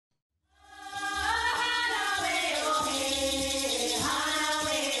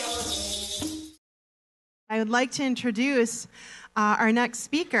I would like to introduce our next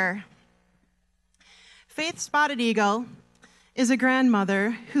speaker. Faith Spotted Eagle is a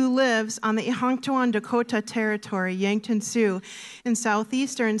grandmother who lives on the Ihanktonwan Dakota Territory, Yankton Sioux, in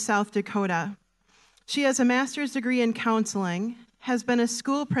Southeastern South Dakota. She has a master's degree in counseling, has been a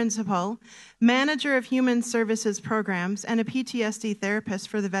school principal, manager of human services programs, and a PTSD therapist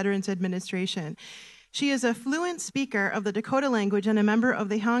for the Veterans Administration. She is a fluent speaker of the Dakota Language and a member of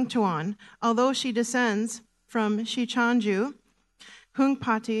the Ihanktonwan, although she descends from Sicangu,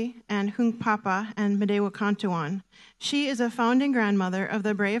 Hunpati, and Hunkpapa and Mdewakantonwan. She is a founding grandmother of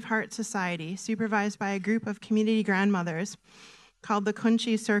the Braveheart Society, supervised by a group of community grandmothers called the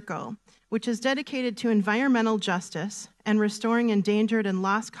Unci Circle, which is dedicated to environmental justice and restoring endangered and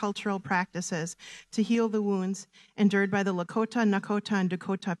lost cultural practices to heal the wounds endured by the Lakota, Nakota, and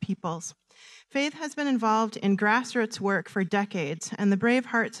Dakota peoples. Faith has been involved in grassroots work for decades, and the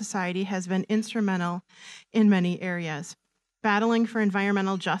Braveheart Society has been instrumental in many areas, battling for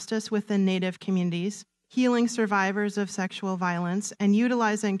environmental justice within Native communities, healing survivors of sexual violence, and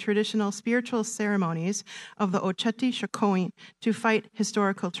utilizing traditional spiritual ceremonies of the Oceti Sakowin to fight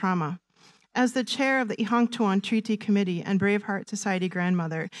historical trauma. As the chair of the Ihanktonwan Treaty Committee and Braveheart Society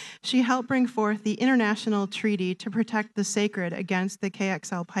grandmother, she helped bring forth the international treaty to protect the sacred against the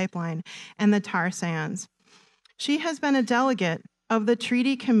KXL pipeline and the tar sands. She has been a delegate of the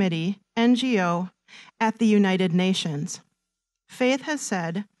Treaty Committee, NGO, at the United Nations. Faith has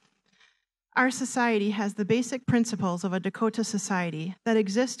said, "Our society has the basic principles of a Dakota society that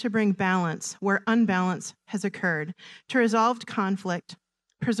exist to bring balance where unbalance has occurred, to resolve conflict,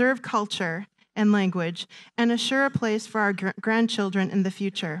 preserve culture and language, and assure a place for our grandchildren in the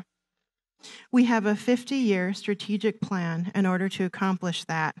future. We have a 50-year strategic plan in order to accomplish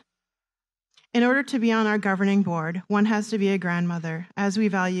that. In order to be on our governing board, one has to be a grandmother, as we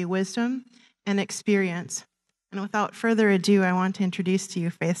value wisdom and experience." And without further ado, I want to introduce to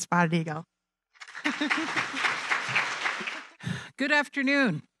you Faith Spotted Eagle. Good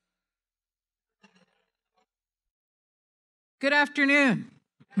afternoon. Good afternoon.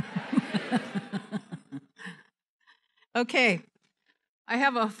 Okay, I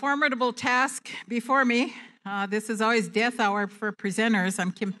have a formidable task before me. This is always death hour for presenters.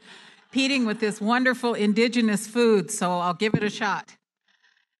 I'm competing with this wonderful indigenous food, so I'll give it a shot.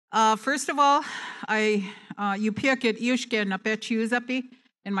 First of all, in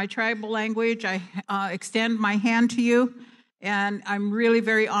my tribal language, I extend my hand to you, and I'm really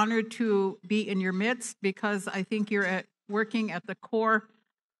very honored to be in your midst because I think you're working at the core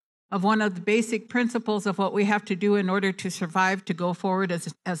of one of the basic principles of what we have to do in order to survive, to go forward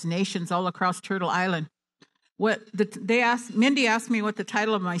as nations all across Turtle Island. Mindy asked me what the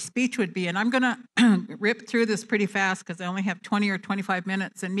title of my speech would be, and I'm going to rip through this pretty fast because I only have 20 or 25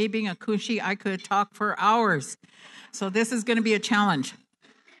 minutes, and me being a Kushi, I could talk for hours. So this is going to be a challenge.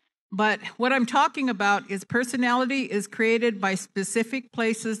 But what I'm talking about is personality is created by specific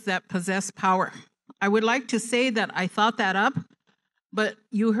places that possess power. I would like to say that I thought that up, but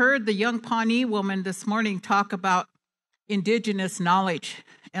you heard the young Pawnee woman this morning talk about indigenous knowledge.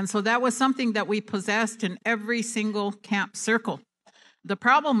 And so that was something that we possessed in every single camp circle. The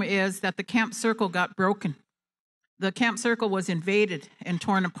problem is that the camp circle got broken. The camp circle was invaded and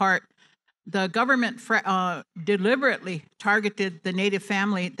torn apart. The government deliberately targeted the Native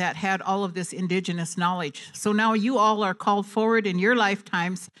family that had all of this indigenous knowledge. So now you all are called forward in your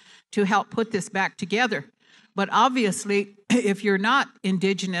lifetimes to help put this back together. But obviously, if you're not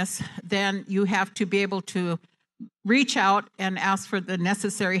indigenous, then you have to be able to reach out and ask for the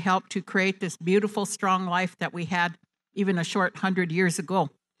necessary help to create this beautiful, strong life that we had even a short 100 years ago.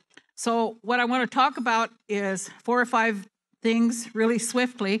 So what I want to talk about is 4 or 5 things really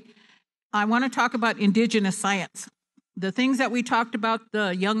swiftly. I want to talk about indigenous science. The things that we talked about,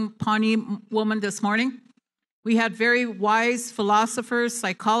 the young Pawnee woman this morning, we had very wise philosophers,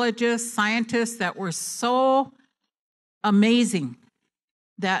 psychologists, scientists that were so amazing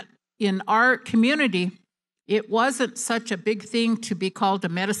that in our community, it wasn't such a big thing to be called a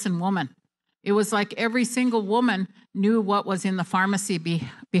medicine woman. It was like every single woman knew what was in the pharmacy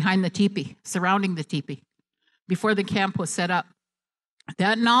behind the teepee, surrounding the teepee, before the camp was set up.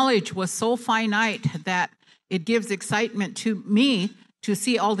 That knowledge was so finite that it gives excitement to me to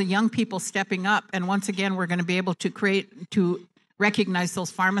see all the young people stepping up. And once again, we're going to be able to recognize those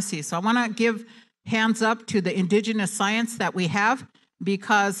pharmacies. So I want to give hands up to the indigenous science that we have,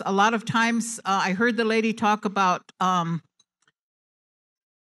 because a lot of times I heard the lady talk about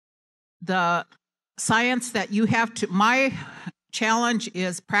the science that you have to. My challenge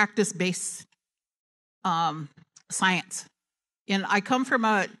is practice-based science. And I come from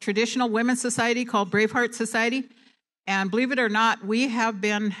a traditional women's society called Braveheart Society. And believe it or not, we have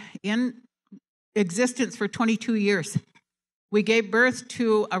been in existence for 22 years. We gave birth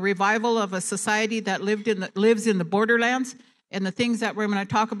to a revival of a society that lives in the borderlands. And the things that we're going to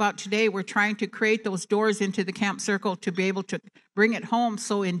talk about today, we're trying to create those doors into the camp circle to be able to bring it home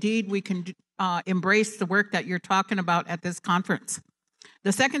so indeed we can embrace the work that you're talking about at this conference.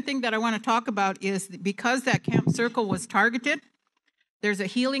 The second thing that I want to talk about is because that camp circle was targeted, there's a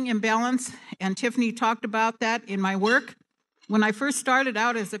healing imbalance, and Tiffany talked about that in my work. When I first started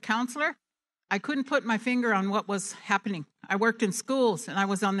out as a counselor, I couldn't put my finger on what was happening. I worked in schools, and I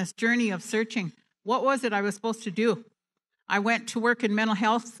was on this journey of searching. What was it I was supposed to do? I went to work in mental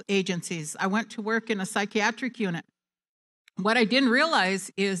health agencies. I went to work in a psychiatric unit. What I didn't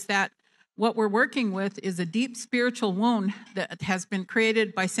realize is that what we're working with is a deep spiritual wound that has been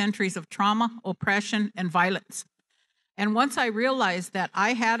created by centuries of trauma, oppression, and violence. And once I realized that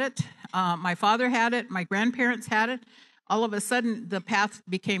I had it, my father had it, my grandparents had it, all of a sudden the path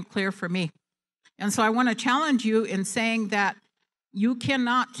became clear for me. And so I want to challenge you in saying that you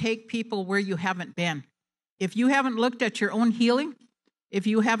cannot take people where you haven't been. If you haven't looked at your own healing, if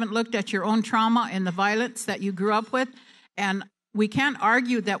you haven't looked at your own trauma and the violence that you grew up with, and we can't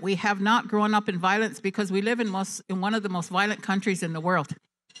argue that we have not grown up in violence because we live in one of the most violent countries in the world.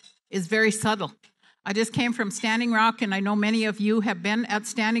 It's very subtle. I just came from Standing Rock, and I know many of you have been at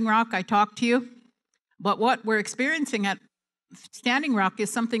Standing Rock. I talked to you. But what we're experiencing at Standing Rock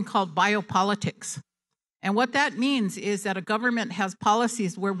is something called biopolitics. And what that means is that a government has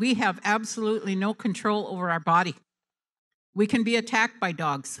policies where we have absolutely no control over our body. We can be attacked by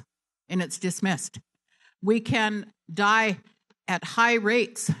dogs, and it's dismissed. We can die at high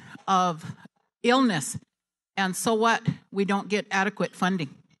rates of illness, and so what? We don't get adequate funding.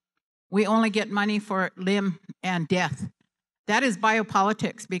 We only get money for limb and death. That is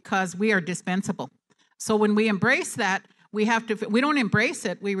biopolitics because we are dispensable. So when we embrace that, we don't embrace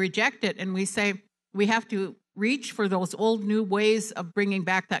it, we reject it, and we say, we have to reach for those old new ways of bringing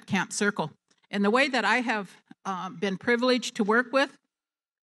back that camp circle. And the way that I have been privileged to work with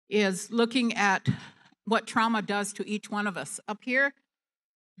is looking at what trauma does to each one of us. Up here,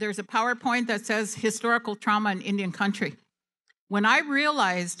 there's a PowerPoint that says historical trauma in Indian country. When I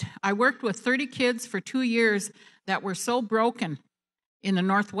realized I worked with 30 kids for 2 years that were so broken in the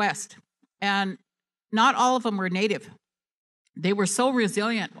Northwest, and not all of them were Native. They were so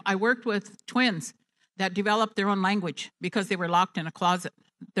resilient. I worked with twins that developed their own language because they were locked in a closet.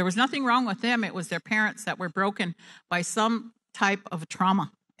 There was nothing wrong with them. It was their parents that were broken by some type of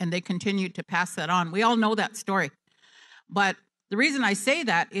trauma, and they continued to pass that on. We all know that story. But the reason I say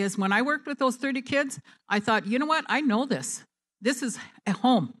that is when I worked with those 30 kids, I thought, you know what? I know this. This is at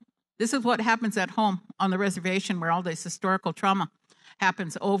home. This is what happens at home on the reservation where all this historical trauma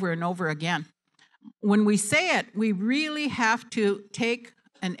happens over and over again. When we say it, we really have to take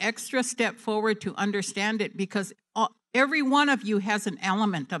an extra step forward to understand it because every one of you has an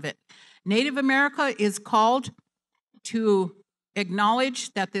element of it. Native America is called to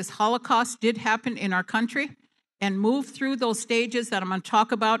acknowledge that this Holocaust did happen in our country and move through those stages that I'm going to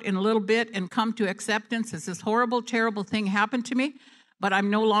talk about in a little bit and come to acceptance as this horrible, terrible thing happened to me, but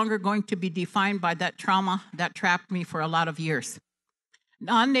I'm no longer going to be defined by that trauma that trapped me for a lot of years.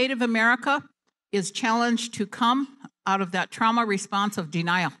 Non-Native America is challenged to come out of that trauma response of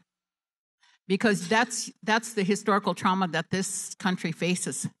denial because that's the historical trauma that this country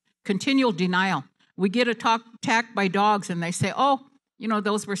faces. Continual denial. We get attacked by dogs and they say, oh,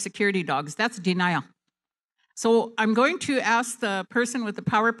 those were security dogs. That's denial. So I'm going to ask the person with the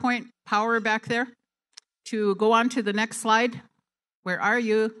PowerPoint power back there to go on to the next slide. Where are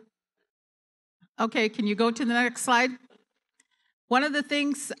you? Okay, can you go to the next slide? One of the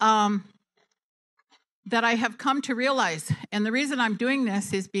things that I have come to realize, and the reason I'm doing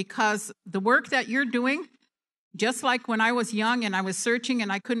this is because the work that you're doing, just like when I was young and I was searching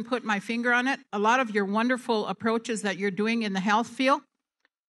and I couldn't put my finger on it, a lot of your wonderful approaches that you're doing in the health field,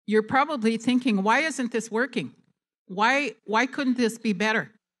 you're probably thinking, why isn't this working? Why couldn't this be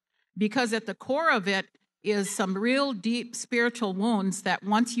better? Because at the core of it is some real deep spiritual wounds that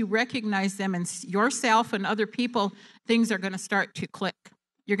once you recognize them in yourself and other people, things are going to start to click.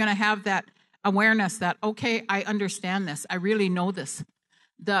 You're going to have that awareness that, okay, I understand this. I really know this.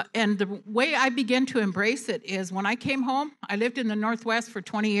 And the way I began to embrace it is when I came home, I lived in the Northwest for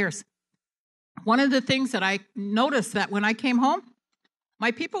 20 years. One of the things that I noticed that when I came home, my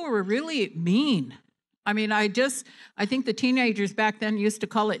people were really mean. I mean, I think the teenagers back then used to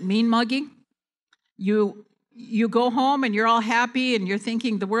call it mean mugging. You go home and you're all happy and you're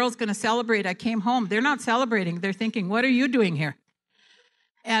thinking the world's going to celebrate. I came home. They're not celebrating. They're thinking, what are you doing here?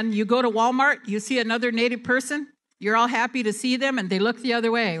 And you go to Walmart, you see another Native person, you're all happy to see them, and they look the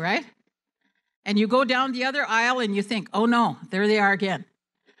other way, right? And you go down the other aisle and you think, oh no, there they are again.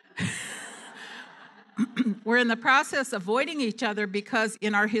 We're in the process of avoiding each other because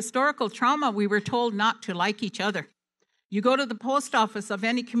in our historical trauma, we were told not to like each other. You go to the post office of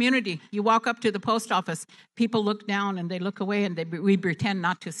any community, you walk up to the post office, people look down and they look away and we pretend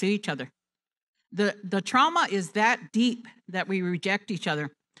not to see each other. The trauma is that deep that we reject each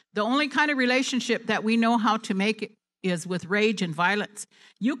other. The only kind of relationship that we know how to make it is with rage and violence.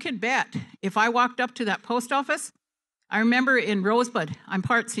 You can bet if I walked up to that post office, I remember in Rosebud, I'm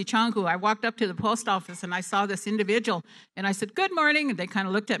part Sicangu, I walked up to the post office and I saw this individual and I said, good morning. And they kind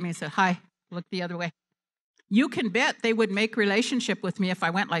of looked at me and said, hi, looked the other way. You can bet they would make relationship with me if I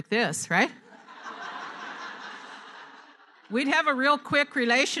went like this, right? We'd have a real quick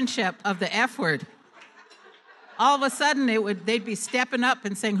relationship of the F word. All of a sudden, they'd be stepping up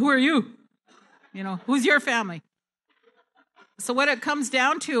and saying, who are you? You know, who's your family? So what it comes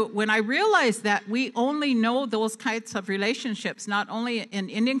down to, when I realized that we only know those kinds of relationships, not only in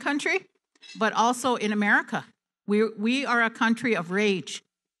Indian country, but also in America. We are a country of rage.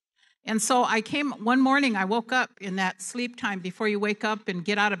 And so one morning, I woke up in that sleep time before you wake up and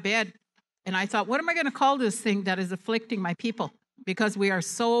get out of bed. And I thought, what am I going to call this thing that is afflicting my people? Because we are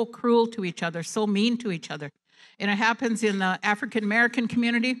so cruel to each other, so mean to each other. And it happens in the African-American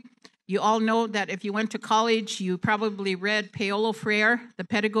community. You all know that if you went to college, you probably read Paolo Freire, The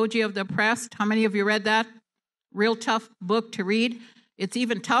Pedagogy of the Oppressed. How many of you read that? Real tough book to read. It's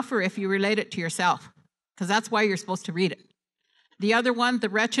even tougher if you relate it to yourself, because that's why you're supposed to read it. The other one, The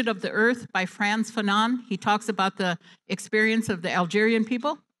Wretched of the Earth by Frantz Fanon. He talks about the experience of the Algerian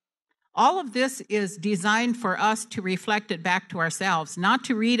people. All of this is designed for us to reflect it back to ourselves, not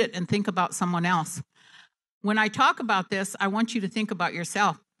to read it and think about someone else. When I talk about this, I want you to think about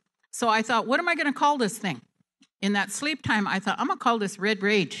yourself. So I thought, what am I going to call this thing? In that sleep time, I thought, I'm going to call this red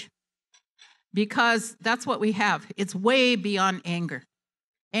rage, because that's what we have. It's way beyond anger.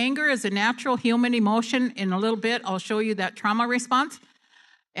 Anger is a natural human emotion. In a little bit, I'll show you that trauma response.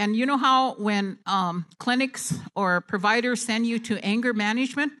 And you know how when clinics or providers send you to anger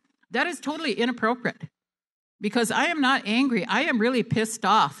management, that is totally inappropriate, because I am not angry. I am really pissed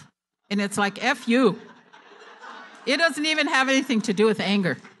off. And it's like, F you. It doesn't even have anything to do with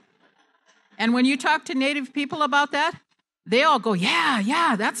anger. And when you talk to Native people about that, they all go,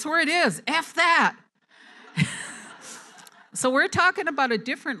 yeah, that's where it is. F that. So we're talking about a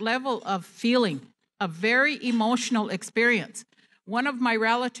different level of feeling, a very emotional experience. One of my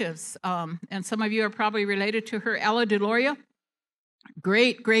relatives, and some of you are probably related to her, Ella DeLoria,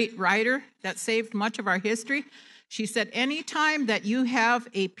 great writer that saved much of our history. She said, anytime that you have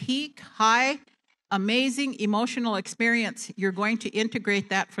a peak, high, amazing emotional experience, you're going to integrate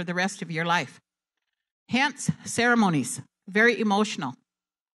that for the rest of your life. Hence, ceremonies, very emotional.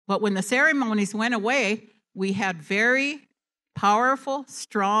 But when the ceremonies went away, we had very powerful,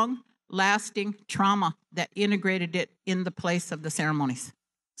 strong, lasting trauma that integrated it in the place of the ceremonies.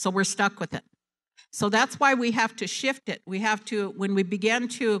 So we're stuck with it. So that's why we have to shift it. We have to, when we begin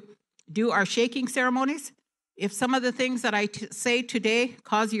to do our shaking ceremonies, if some of the things that I say today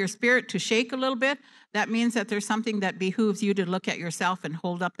cause your spirit to shake a little bit, that means that there's something that behooves you to look at yourself and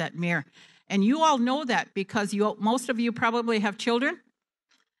hold up that mirror. And you all know that because most of you probably have children.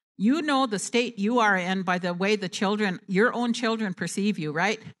 You know the state you are in by the way your own children perceive you,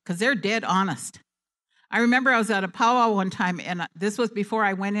 right? Because they're dead honest. I remember I was at a powwow one time, and this was before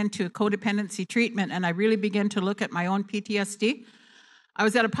I went into codependency treatment, and I really began to look at my own PTSD. I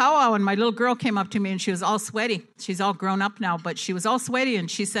was at a powwow, and my little girl came up to me, and she was all sweaty. She's all grown up now, but she was all sweaty,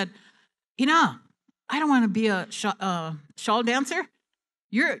 and she said, Ina, I don't want to be a shawl dancer.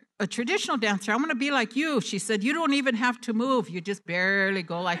 You're a traditional dancer. I want to be like you. She said, you don't even have to move. You just barely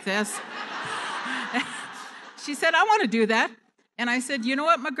go like this. She said, I want to do that. And I said, you know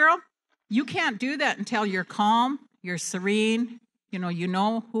what, my girl? You can't do that until you're calm, you're serene, you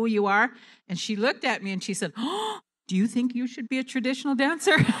know who you are. And she looked at me and she said, oh, do you think you should be a traditional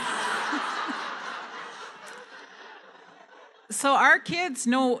dancer? So our kids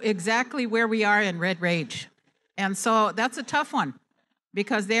know exactly where we are in red rage. And so that's a tough one,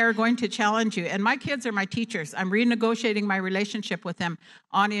 because they are going to challenge you. And my kids are my teachers. I'm renegotiating my relationship with them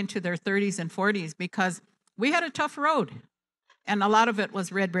on into their 30s and 40s, because we had a tough road, and a lot of it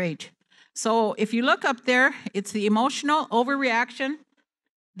was red rage. So if you look up there, it's the emotional overreaction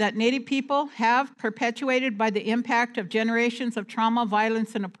that Native people have perpetuated by the impact of generations of trauma,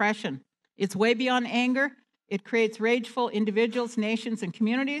 violence, and oppression. It's way beyond anger. It creates rageful individuals, nations, and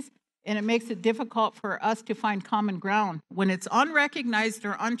communities. and it makes it difficult for us to find common ground. When it's unrecognized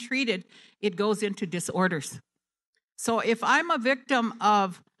or untreated, it goes into disorders. So if I'm a victim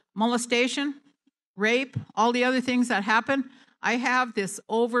of molestation, rape, all the other things that happen, I have this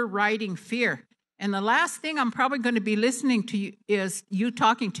overriding fear. And the last thing I'm probably going to be listening to you is you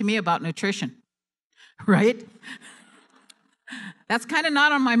talking to me about nutrition, right? That's kind of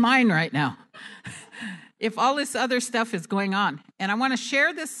not on my mind right now. If all this other stuff is going on. And I want to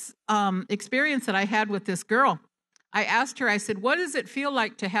share this experience that I had with this girl. I asked her, I said, what does it feel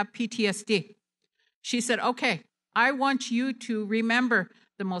like to have PTSD? She said, okay, I want you to remember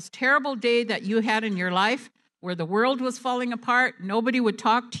the most terrible day that you had in your life, where the world was falling apart, nobody would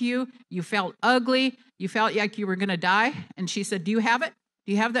talk to you, you felt ugly, you felt like you were going to die. And she said, do you have it?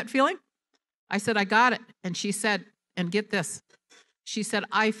 Do you have that feeling? I said, I got it. And she said, and get this, she said,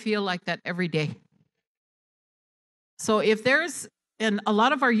 I feel like that every day. So if there's, and a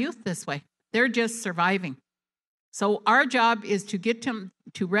lot of our youth this way, they're just surviving. So our job is to get them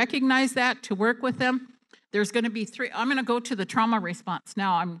to recognize that, to work with them. There's going to be three. I'm going to go to the trauma response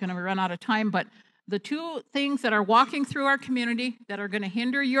now. I'm going to run out of time, but the two things that are walking through our community that are going to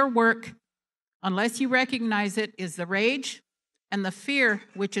hinder your work, unless you recognize it, is the rage and the fear,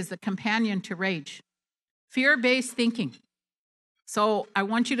 which is the companion to rage. Fear-based thinking. So I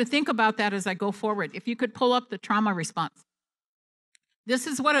want you to think about that as I go forward. If you could pull up the trauma response. This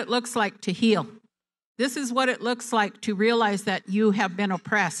is what it looks like to heal. This is what it looks like to realize that you have been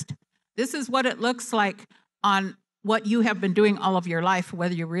oppressed. This is what it looks like on what you have been doing all of your life,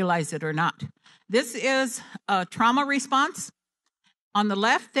 whether you realize it or not. This is a trauma response. On the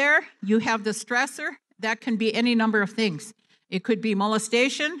left there, you have the stressor. That can be any number of things. It could be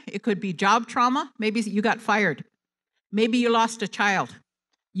molestation. It could be job trauma. Maybe you got fired. Maybe you lost a child.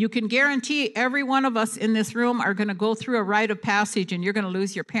 You can guarantee every one of us in this room are going to go through a rite of passage, and you're going to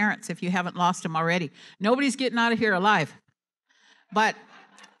lose your parents if you haven't lost them already. Nobody's getting out of here alive. But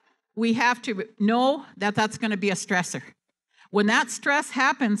we have to know that that's going to be a stressor. When that stress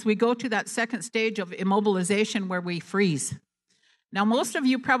happens, we go to that second stage of immobilization where we freeze. Now, most of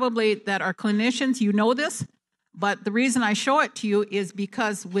you probably that are clinicians, you know this, but the reason I show it to you is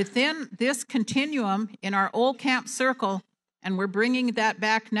because within this continuum in our old camp circle, and we're bringing that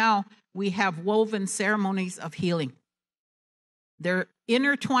back now, we have woven ceremonies of healing. They're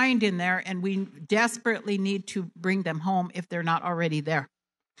intertwined in there, and we desperately need to bring them home if they're not already there.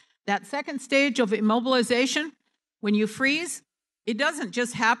 That second stage of immobilization, when you freeze, it doesn't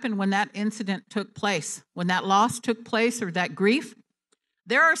just happen when that incident took place, when that loss took place or that grief.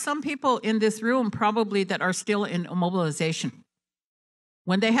 There are some people in this room probably that are still in immobilization.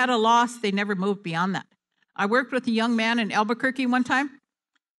 When they had a loss, they never moved beyond that. I worked with a young man in Albuquerque one time,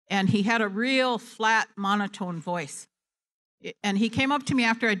 and he had a real flat, monotone voice. And he came up to me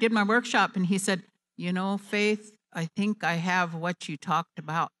after I did my workshop, and he said, you know, Faith, I think I have what you talked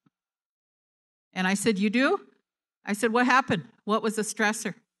about. And I said, you do? I said, what happened? What was the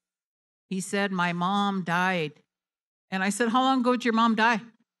stressor? He said, my mom died. And I said, how long ago did your mom die?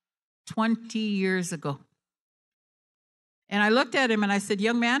 20 years ago. And I looked at him and I said,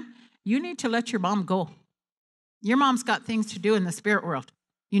 young man, you need to let your mom go. Your mom's got things to do in the spirit world.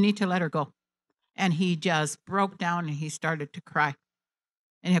 You need to let her go. And he just broke down and he started to cry.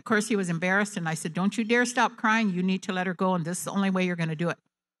 And of course he was embarrassed. And I said, don't you dare stop crying. You need to let her go. And this is the only way you're going to do it.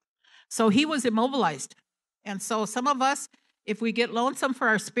 So he was immobilized. And so some of us, if we get lonesome for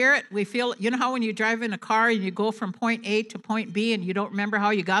our spirit, we feel, you know how when you drive in a car and you go from point A to point B and you don't remember how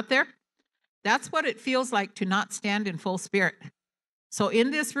you got there? That's what it feels like to not stand in full spirit. So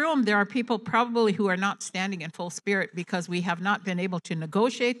in this room, there are people probably who are not standing in full spirit because we have not been able to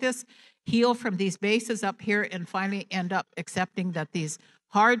negotiate this, heal from these bases up here, and finally end up accepting that these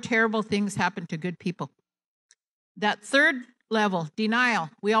hard, terrible things happen to good people. That third level, denial,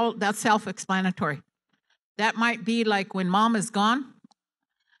 that's self-explanatory. That might be like when mom is gone.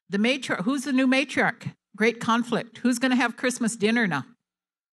 The matriarch, who's the new matriarch? Great conflict. Who's going to have Christmas dinner now?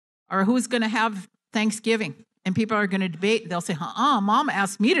 Or who's going to have Thanksgiving? And people are going to debate. They'll say, mom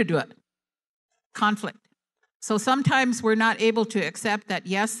asked me to do it. Conflict. So sometimes we're not able to accept that,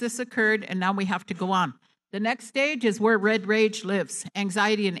 yes, this occurred, and now we have to go on. The next stage is where red rage lives,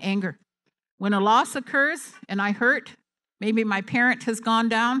 anxiety and anger. When a loss occurs and I hurt, maybe my parent has gone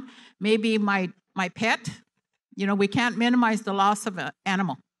down, maybe my pet, we can't minimize the loss of an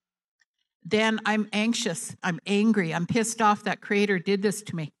animal. Then I'm anxious, I'm angry, I'm pissed off that Creator did this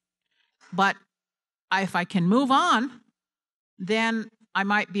to me. But if I can move on, then I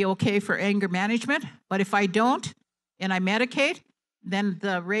might be okay for anger management. But if I don't, and I medicate, then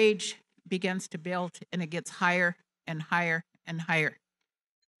the rage begins to build, and it gets higher and higher and higher.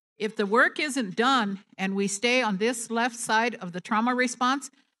 If the work isn't done and we stay on this left side of the trauma response,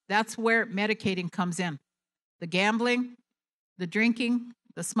 that's where medicating comes in. The gambling, the drinking,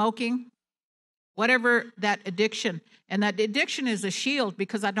 the smoking, whatever that addiction. And that addiction is a shield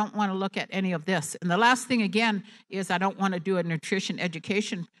because I don't want to look at any of this. And the last thing, again, is I don't want to do a nutrition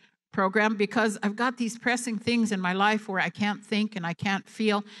education program because I've got these pressing things in my life where I can't think and I can't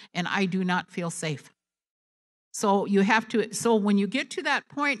feel and I do not feel safe. So so when you get to that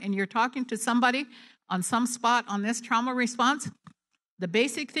point and you're talking to somebody on some spot on this trauma response, the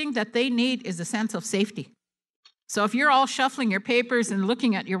basic thing that they need is a sense of safety. So if you're all shuffling your papers and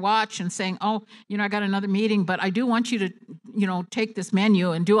looking at your watch and saying, oh, I got another meeting, but I do want you to, take this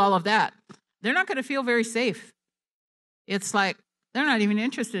menu and do all of that, they're not going to feel very safe. It's like, they're not even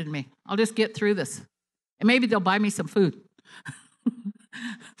interested in me. I'll just get through this. And maybe they'll buy me some food.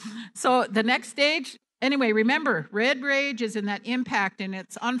 So the next stage, anyway, remember, red rage is in that impact, and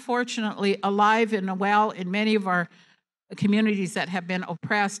it's unfortunately alive and well in many of our communities that have been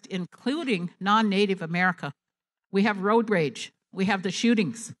oppressed, including non-Native America. We have road rage. We have the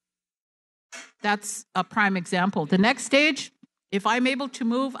shootings. That's a prime example. The next stage, if I'm able to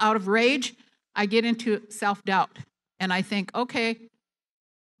move out of rage, I get into self-doubt. And I think, okay,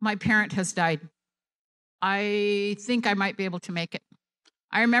 my parent has died. I think I might be able to make it.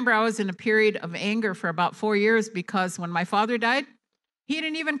 I remember I was in a period of anger for about 4 years because when my father died, he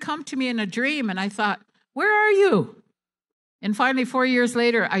didn't even come to me in a dream. And I thought, where are you? And finally, 4 years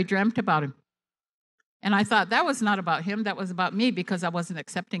later, I dreamt about him. And I thought that was not about him, that was about me because I wasn't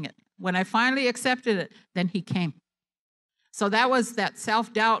accepting it. When I finally accepted it, then he came. So that was that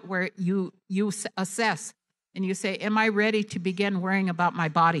self-doubt where you assess and you say, am I ready to begin worrying about my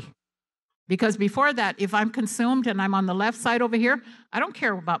body? Because before that, if I'm consumed and I'm on the left side over here, I don't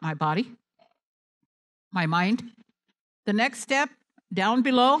care about my body, my mind. The next step, down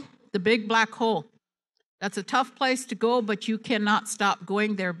below, the big black hole. That's a tough place to go, but you cannot stop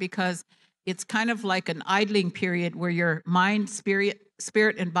going there because it's kind of like an idling period where your mind, spirit,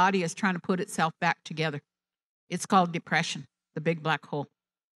 and body is trying to put itself back together. It's called depression, the big black hole.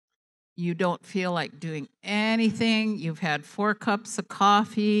 You don't feel like doing anything. You've had 4 cups of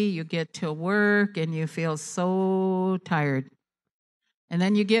coffee. You get to work and you feel so tired. And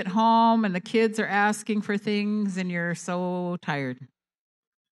then you get home and the kids are asking for things and you're so tired.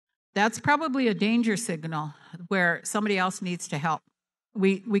 That's probably a danger signal where somebody else needs to help.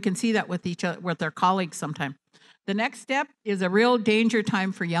 We can see that with each other, with our colleagues sometimes. The next step is a real danger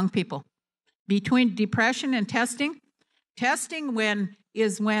time for young people. Between depression and testing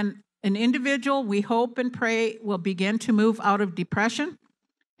is when an individual, we hope and pray, will begin to move out of depression,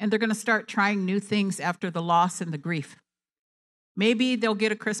 and they're going to start trying new things after the loss and the grief. Maybe they'll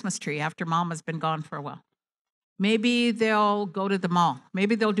get a Christmas tree after mom has been gone for a while. Maybe they'll go to the mall.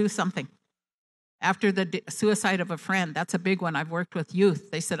 Maybe they'll do something. After the suicide of a friend, that's a big one. I've worked with youth.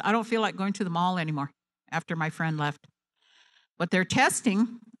 They said, I don't feel like going to the mall anymore after my friend left. But they're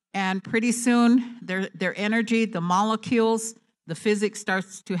testing, and pretty soon their energy, the molecules, the physics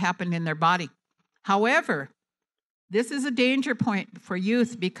starts to happen in their body. However, this is a danger point for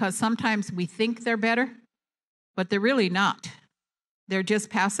youth because sometimes we think they're better, but they're really not. They're just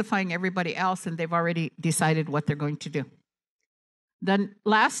pacifying everybody else, and they've already decided what they're going to do. The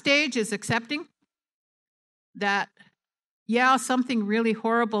last stage is accepting that, something really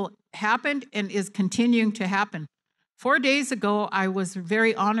horrible happened and is continuing to happen. 4 days ago, I was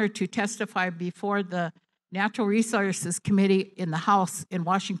very honored to testify before the Natural Resources Committee in the House in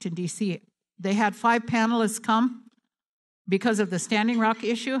Washington, D.C. They had 5 panelists come because of the Standing Rock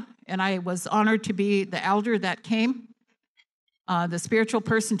issue, and I was honored to be the elder that came, the spiritual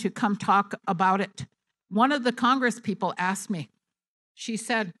person to come talk about it. One of the Congress people asked me, she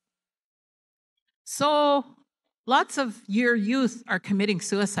said, so lots of your youth are committing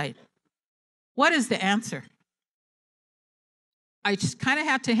suicide. What is the answer? I just kind of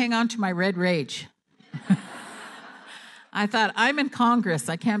had to hang on to my red rage. I thought, I'm in Congress.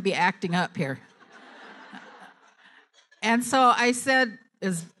 I can't be acting up here. And so I said,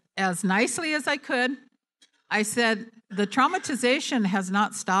 as nicely as I could, I said, the traumatization has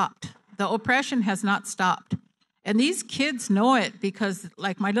not stopped. The oppression has not stopped. And these kids know it because,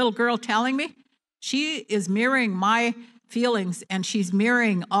 like my little girl telling me, she is mirroring my feelings and she's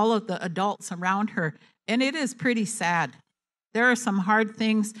mirroring all of the adults around her. And it is pretty sad. There are some hard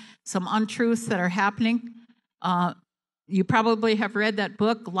things, some untruths that are happening. You probably have read that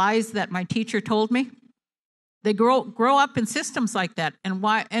book, Lies That My Teacher Told Me. They grow up in systems like that,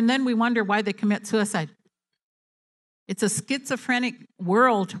 and then we wonder why they commit suicide. It's a schizophrenic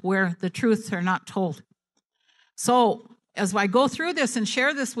world where the truths are not told. So as I go through this and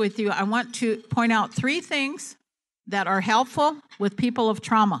share this with you, I want to point out 3 things that are helpful with people of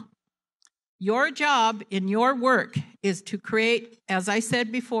trauma. Your job in your work is to create, as I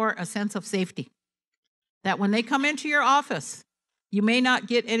said before, a sense of safety. That when they come into your office, you may not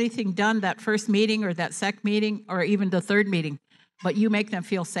get anything done that first meeting or that second meeting or even the third meeting, but you make them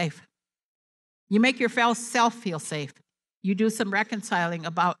feel safe. You make yourself feel safe. You do some reconciling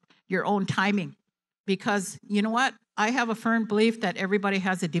about your own timing. Because you know what? I have a firm belief that everybody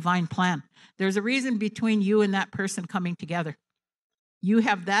has a divine plan. There's a reason between you and that person coming together. You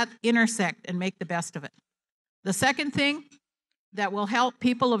have that intersect and make the best of it. The second thing that will help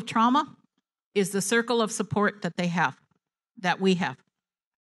people of trauma is the circle of support that they have, that we have.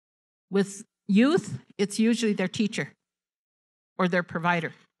 With youth, it's usually their teacher or their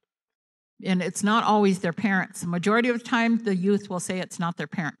provider. And it's not always their parents. The majority of the time, the youth will say it's not their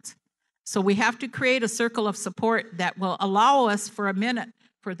parents. So we have to create a circle of support that will allow us for a minute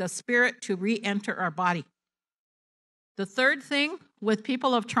for the spirit to re-enter our body. The third thing with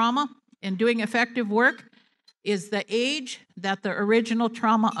people of trauma in doing effective work is the age that the original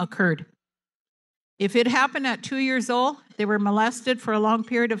trauma occurred. If it happened at 2 years old, they were molested for a long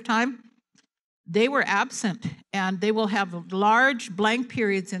period of time, they were absent, and they will have large blank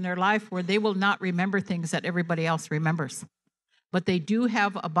periods in their life where they will not remember things that everybody else remembers. But they do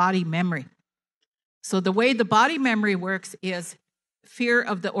have a body memory. So the way the body memory works is fear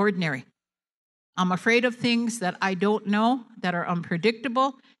of the ordinary. I'm afraid of things that I don't know, that are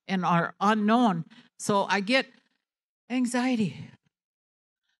unpredictable and are unknown. So I get anxiety.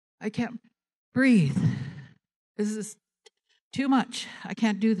 I can't breathe. This is too much. I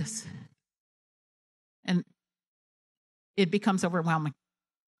can't do this. And it becomes overwhelming.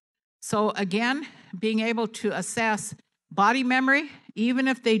 So again, being able to assess body memory, even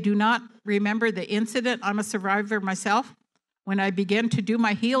if they do not remember the incident. I'm a survivor myself. When I began to do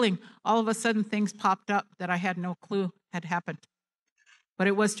my healing, all of a sudden things popped up that I had no clue had happened. But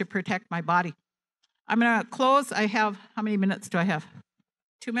it was to protect my body. I'm going to close. I have, how many minutes do I have?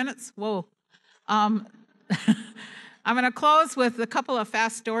 2 minutes? Whoa. I'm going to close with a couple of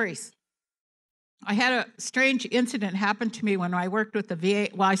fast stories. I had a strange incident happen to me when I worked with the VA.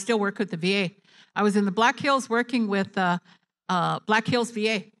 Well, I still work with the VA. I was in the Black Hills working with Black Hills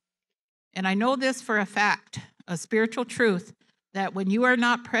VA. And I know this for a fact, a spiritual truth, that when you are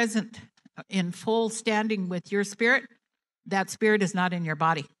not present in full standing with your spirit, that spirit is not in your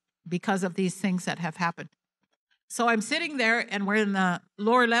body because of these things that have happened. So I'm sitting there, and we're in the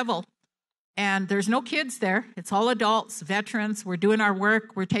lower level, and there's no kids there. It's all adults, veterans. We're doing our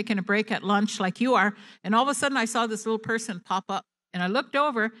work. We're taking a break at lunch like you are. And all of a sudden, I saw this little person pop up. And I looked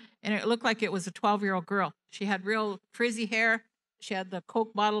over, and it looked like it was a 12-year-old girl. She had real frizzy hair. She had the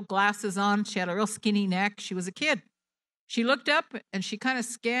Coke bottle glasses on. She had a real skinny neck. She was a kid. She looked up, and she kind of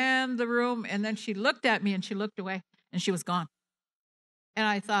scanned the room, and then she looked at me, and she looked away, and she was gone. And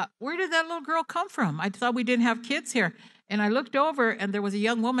I thought, where did that little girl come from? I thought we didn't have kids here. And I looked over, and there was a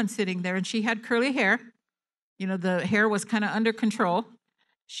young woman sitting there, and she had curly hair. You know, the hair was kind of under control.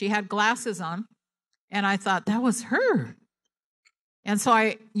 She had glasses on, and I thought, that was her. And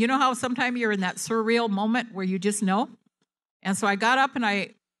so you know how sometimes you're in that surreal moment where you just know? And so I got up,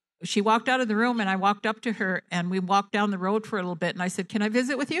 and she walked out of the room, and I walked up to her, and we walked down the road for a little bit, and I said, can I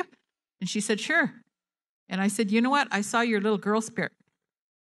visit with you? And she said, sure. And I said, you know what? I saw your little girl spirit.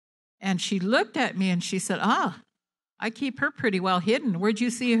 And she looked at me, and she said, I keep her pretty well hidden. Where'd you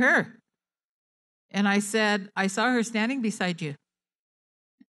see her? And I said, I saw her standing beside you.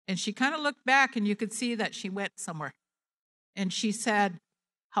 And she kind of looked back, and you could see that she went somewhere. And she said,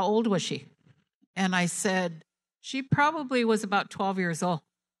 how old was she? And I said, she probably was about 12 years old.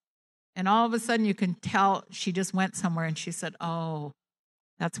 And all of a sudden, you can tell she just went somewhere. And she said, oh,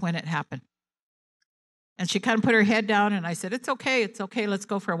 that's when it happened. And she kind of put her head down, and I said, it's okay, let's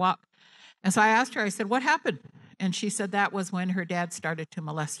go for a walk. And so I asked her, I said, what happened? And she said that was when her dad started to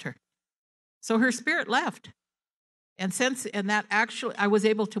molest her. So her spirit left. And that actually, I was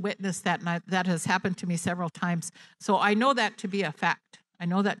able to witness that, and that has happened to me several times. So I know that to be a fact. I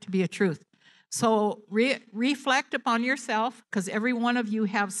know that to be a truth. So reflect upon yourself, because every one of you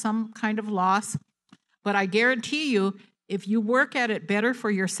have some kind of loss. But I guarantee you, if you work at it better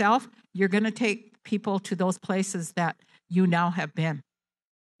for yourself, you're going to take people to those places that you now have been.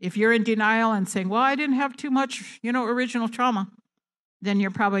 If you're in denial and saying, well, I didn't have too much, original trauma, then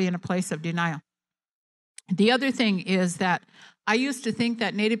you're probably in a place of denial. The other thing is that I used to think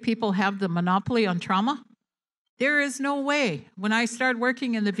that Native people have the monopoly on trauma. There is no way. When I started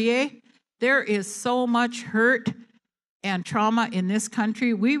working in the VA, there is so much hurt and trauma in this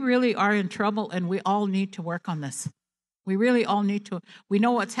country. We really are in trouble, and we all need to work on this. We really all need to. We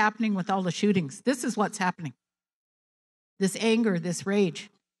know what's happening with all the shootings. This is what's happening. This anger, this rage.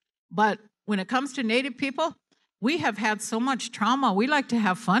 But when it comes to Native people, we have had so much trauma. We like to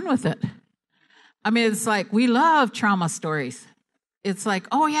have fun with it. I mean, it's like we love trauma stories. It's like,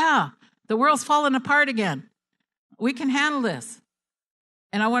 oh yeah, the world's falling apart again. We can handle this.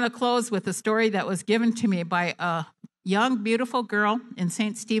 And I want to close with a story that was given to me by a young, beautiful girl in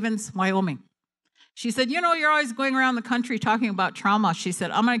St. Stephen's, Wyoming. She said, you know, you're always going around the country talking about trauma. She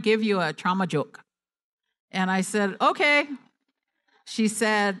said, I'm going to give you a trauma joke. And I said, okay. She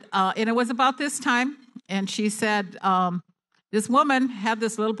said, and it was about this time. And she said, this woman had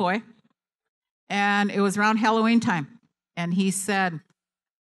this little boy, and it was around Halloween time. And he said,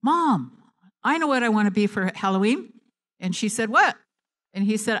 Mom, I know what I want to be for Halloween. And she said, what? And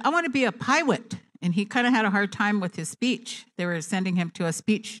he said, I want to be a pirate. And he kind of had a hard time with his speech. They were sending him to a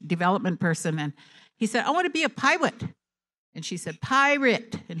speech development person. And he said, I want to be a pirate. And she said,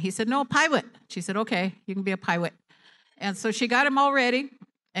 pirate. And he said, no, pirate. She said, okay, you can be a pirate. And so she got him all ready.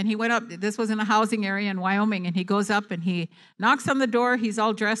 And he went up. This was in a housing area in Wyoming. And he goes up and he knocks on the door. He's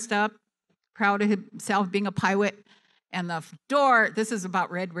all dressed up, proud of himself being a pirate. And the door, this is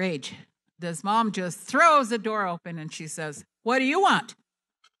about red rage. This mom just throws the door open and she says, what do you want?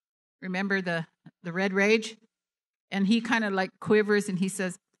 Remember the red rage? And he kind of like quivers and he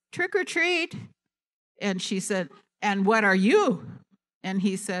says, trick or treat. And she said, and what are you? And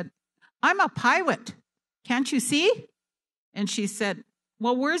he said, I'm a pirate. Can't you see? And she said,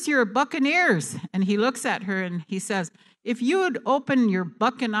 well, where's your buccaneers? And he looks at her and he says, if you would open your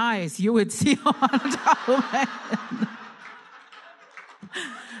buccan eyes, you would see on top of it.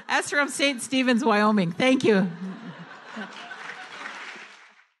 That's from St. Stephen's, Wyoming. Thank you.